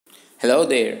Hello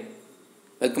there,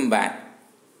 welcome back.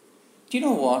 Do you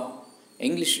know what?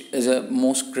 English is a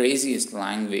most craziest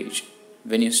language.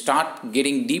 When you start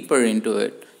getting deeper into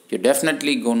it, you're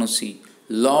definitely gonna see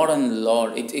lot and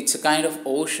lot. It's a kind of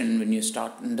ocean when you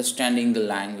start understanding the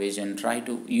language and try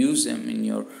to use them in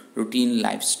your routine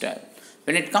lifestyle.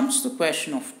 When it comes to the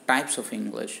question of types of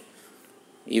English,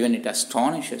 even it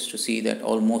astonishes to see that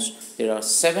almost there are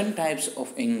 7 types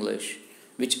of English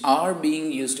which are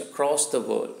being used across the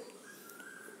world.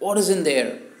 What is in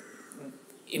there?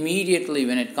 Immediately,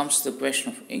 when it comes to the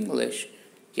question of English,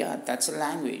 yeah, that's a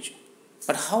language.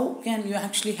 But how can you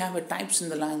actually have a types in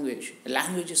the language? A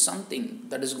language is something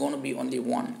that is going to be only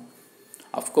one.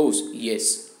 Of course,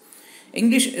 yes.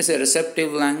 English is a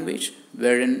receptive language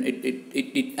wherein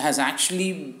it has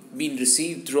actually been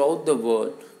received throughout the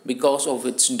world because of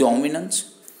its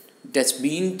dominance. That's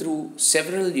been through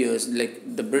several years.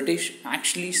 Like the British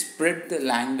actually spread the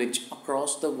language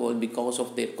across the world because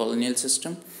of their colonial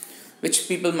system, which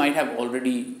people might have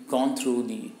already gone through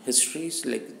the histories,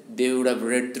 like they would have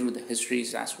read through the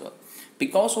histories as well.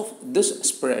 Because of this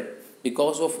spread,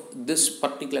 because of this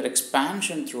particular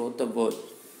expansion throughout the world,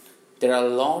 there are a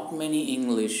lot many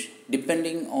English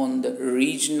depending on the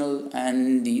regional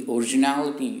and the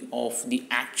originality of the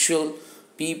actual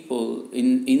people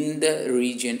in the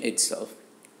region itself.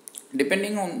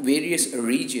 Depending on various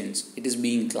regions, it is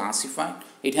being classified.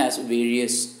 It has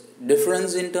various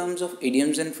difference in terms of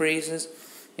idioms and phrases,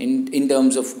 in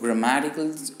terms of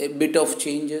grammatical a bit of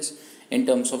changes, in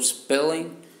terms of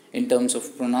spelling, in terms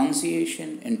of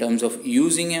pronunciation, in terms of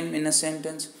using them in a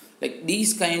sentence. Like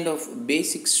these kind of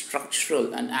basic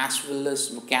structural and as well as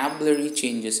vocabulary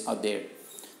changes are there.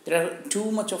 There are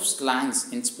too much of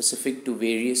slangs in specific to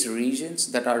various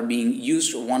regions that are being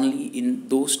used only in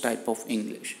those type of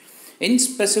English. In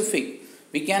specific,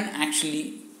 we can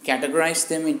actually categorize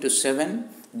them into 7,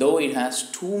 though it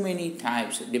has too many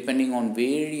types depending on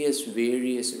various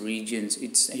regions.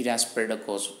 It has spread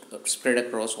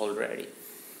across already.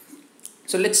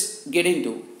 So let's get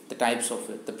into the types of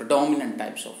it, the predominant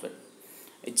types of it.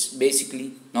 It's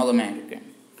basically North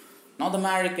American. North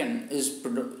American is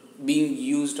being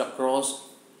used across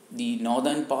the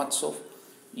northern parts of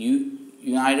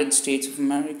United States of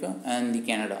America and the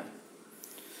Canada.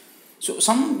 So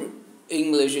some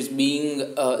English is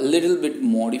being a little bit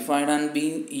modified and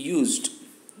being used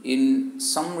in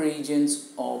some regions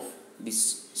of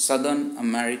this Southern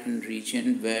American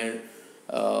region where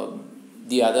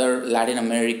the other Latin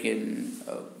American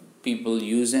people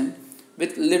use them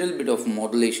with little bit of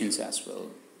modulations as well.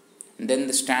 And then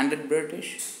the Standard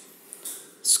British,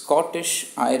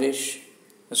 Scottish, Irish,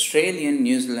 Australian,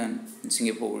 New Zealand, and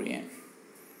Singaporean.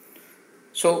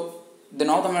 So the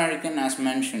North American, as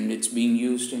mentioned, it's being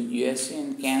used in USA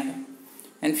and Canada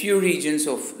and few regions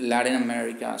of Latin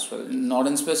America as well. Not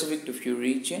in specific to few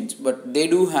regions, but they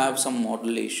do have some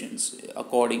modulations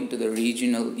according to the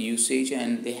regional usage,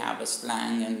 and they have a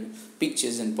slang and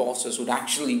pitches and pauses would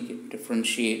actually get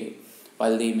differentiated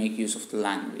while they make use of the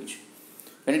language.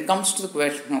 When it comes to the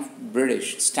question of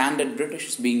British, Standard British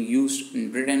is being used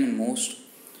in Britain and most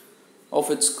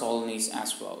of its colonies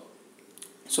as well.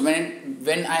 So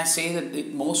when I say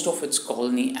that most of its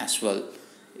colony as well,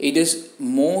 it is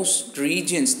most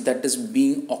regions that is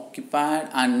being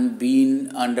occupied and being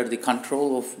under the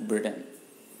control of Britain.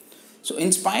 So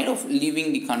in spite of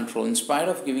leaving the control, in spite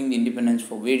of giving the independence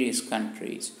for various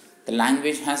countries, the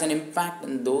language has an impact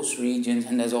in those regions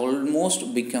and has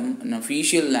almost become an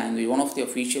official language, one of the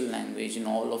official language in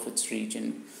all of its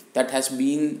region that has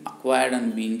been acquired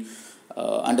and been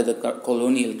under the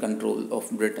colonial control of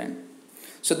Britain.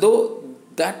 So though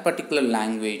that particular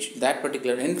language, that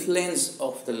particular influence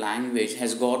of the language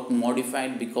has got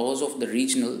modified because of the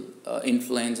regional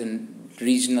influence and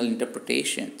regional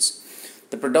interpretations,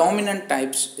 the predominant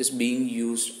types is being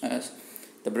used as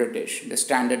the British, the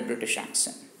Standard British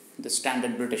accent, the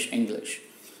Standard British English.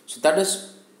 So that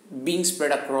is being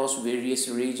spread across various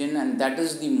regions, and that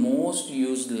is the most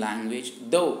used language,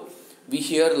 though we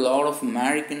hear a lot of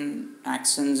American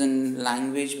accents and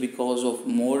language because of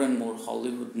more and more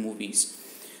Hollywood movies.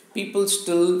 People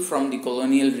still from the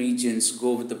colonial regions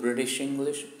go with the British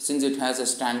English since it has a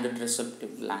standard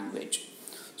receptive language.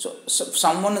 So if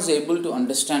someone is able to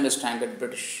understand a standard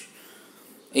British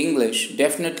English,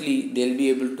 definitely they'll be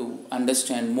able to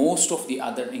understand most of the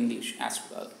other English as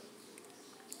well.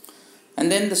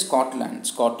 And then the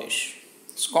Scottish.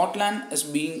 Scotland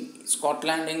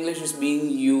English is being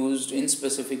used in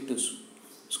specific to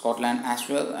Scotland as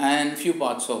well and few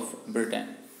parts of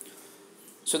Britain.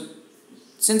 So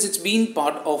since it's been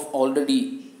part of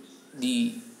already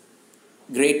the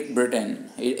Great Britain.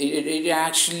 It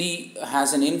actually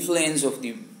has an influence of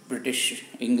the British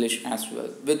English as well,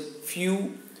 with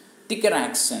few thicker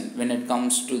accent when it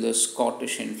comes to the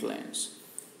Scottish influence.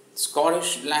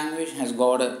 Scottish language has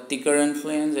got a thicker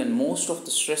influence, and most of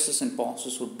the stresses and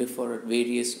pauses would differ at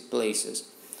various places.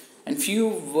 And few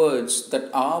words that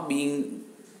are being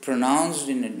pronounced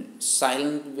in a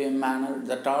silent way manner,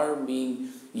 that are being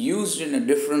used in a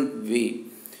different way,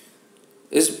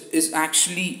 is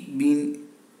actually being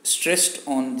stressed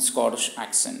on the Scottish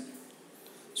accent.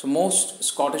 So most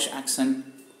Scottish accent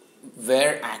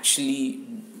were actually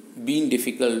being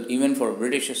difficult even for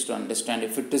Britishers to understand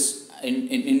if it is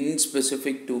in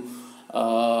specific to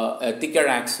a thicker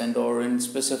accent, or in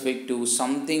specific to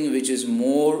something which is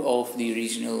more of the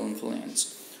regional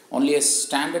influence. Only a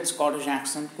standard Scottish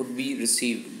accent could be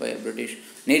received by a British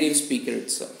native speaker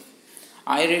itself.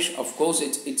 Irish, of course,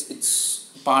 it's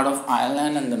part of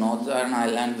Ireland, and the Northern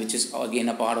Ireland, which is again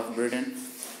a part of Britain,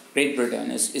 Great Britain,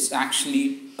 is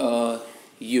actually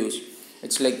used.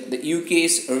 It's like the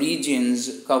UK's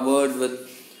regions covered with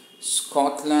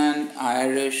Scotland,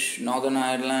 Irish, Northern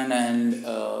Ireland, and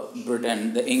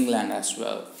Britain, the England as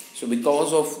well. So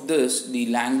because of this, the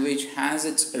language has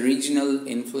its regional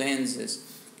influences.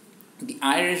 The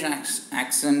Irish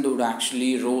accent would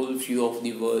actually roll few of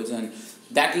the words, and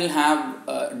that will have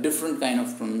a different kind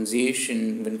of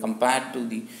pronunciation when compared to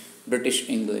the British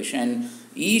English. And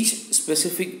each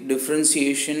specific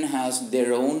differentiation has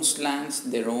their own slangs,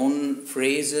 their own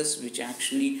phrases, which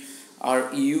actually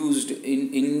are used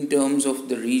in terms of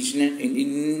the region,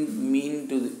 mean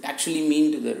to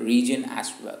the region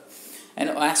as well. And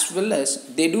as well as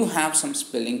they do have some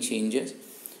spelling changes,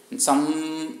 and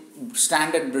some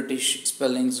standard British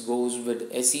spellings goes with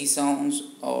SE sounds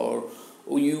or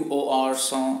UOR,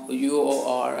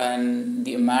 and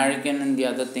the American and the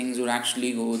other things would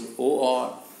actually go with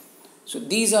OR. So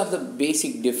these are the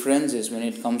basic differences when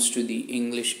it comes to the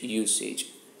English usage.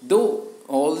 Though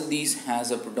all these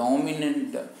has a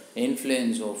predominant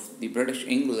influence of the British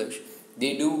English,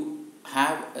 they do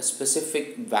have a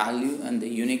specific value and the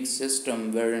unique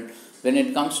system wherein when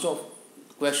it comes to a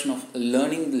question of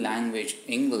learning the language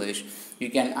English, you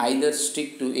can either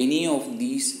stick to any of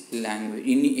these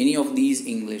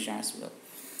English as well.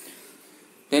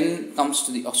 Then comes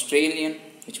to the Australian,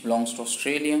 which belongs to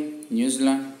Australia, New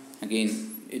Zealand,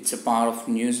 again it's a part of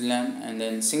New Zealand, and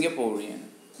then Singaporean,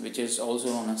 which is also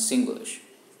known as Singlish.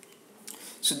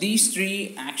 So these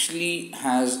three actually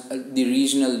has the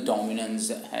regional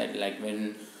dominance ahead. Like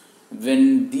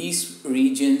when these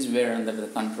regions were under the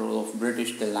control of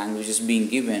British, the language is being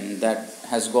given, that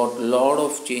has got a lot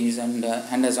of changes and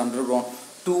has undergone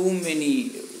too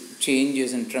many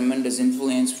changes and tremendous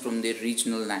influence from their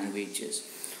regional languages.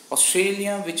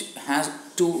 Australia, which has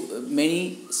too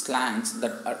many slangs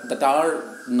that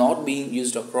are not being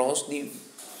used across the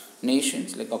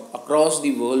nations, like across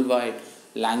the worldwide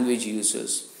language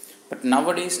users. But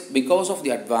nowadays, because of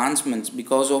the advancements,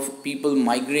 because of people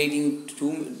migrating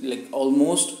to like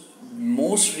almost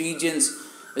most regions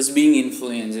is being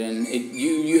influenced, and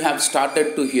you have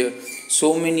started to hear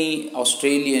so many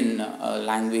Australian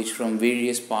language from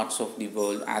various parts of the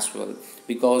world as well,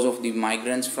 because of the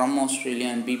migrants from Australia,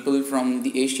 and people from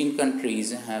the Asian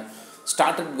countries have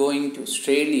started going to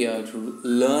Australia to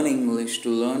learn English, to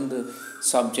learn the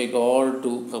subject, or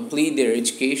to complete their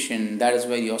education. That is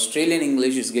why the Australian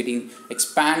English is getting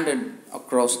expanded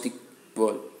across the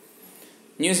world.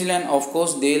 New Zealand, of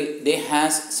course, they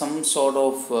has some sort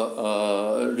of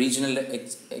regional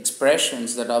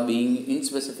expressions that are being in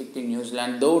specific to New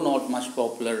Zealand, though not much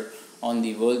popular on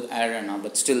the world arena,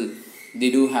 but still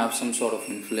they do have some sort of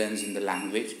influence in the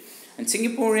language. And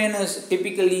Singaporean is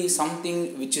typically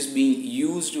something which is being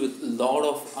used with a lot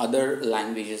of other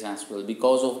languages as well,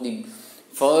 because of the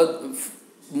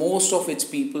most of its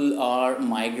people are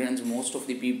migrants, most of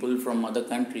the people from other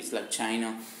countries like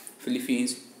China,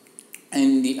 Philippines,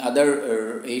 and the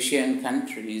other Asian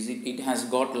countries. It has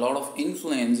got a lot of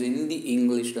influence in the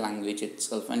English language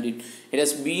itself, and it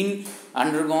has been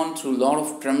undergone through a lot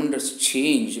of tremendous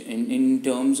change in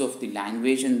terms of the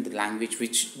language, and the language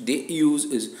which they use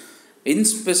is in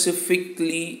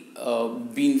specifically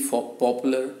being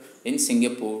popular in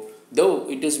Singapore, though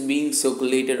it is being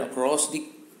circulated across the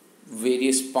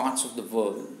various parts of the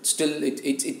world. Still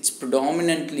it's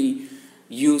predominantly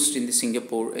used in the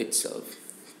Singapore itself.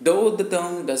 Though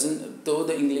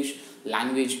the English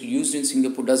language used in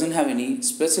Singapore doesn't have any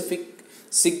specific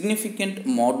significant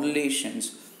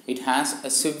modulations, it has a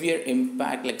severe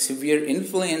impact, like severe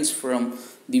influence from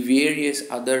the various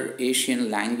other Asian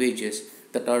languages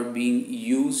that are being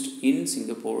used in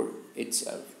Singapore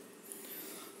itself.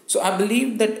 So I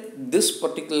believe that this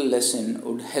particular lesson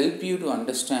would help you to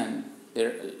understand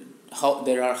there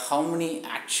are how many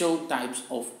actual types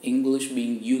of English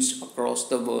being used across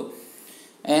the world,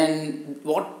 and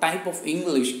what type of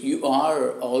English you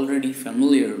are already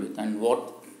familiar with, and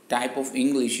what type of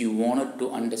English you wanted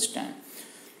to understand.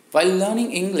 While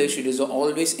learning English, it is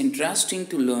always interesting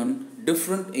to learn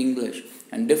different English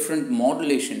and different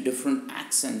modulation, different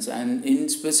accents, and in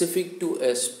specific to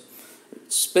a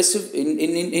specific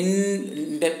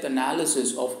in depth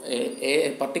analysis of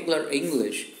a particular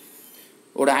English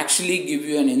would actually give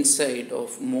you an insight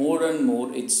of more and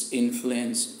more its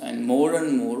influence and more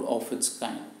of its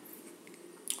kind.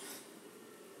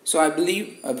 So I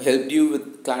believe I've helped you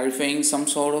with clarifying some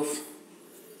sort of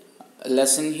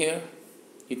lesson here.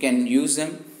 You can use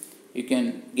them, you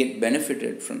can get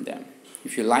benefited from them.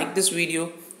 If you like this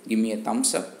video, give me a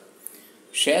thumbs up,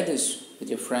 share this with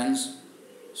your friends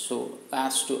so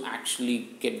as to actually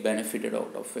get benefited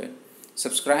out of it.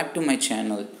 Subscribe to my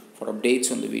channel for updates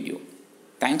on the video.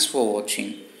 Thanks for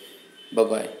watching. Bye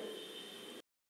bye.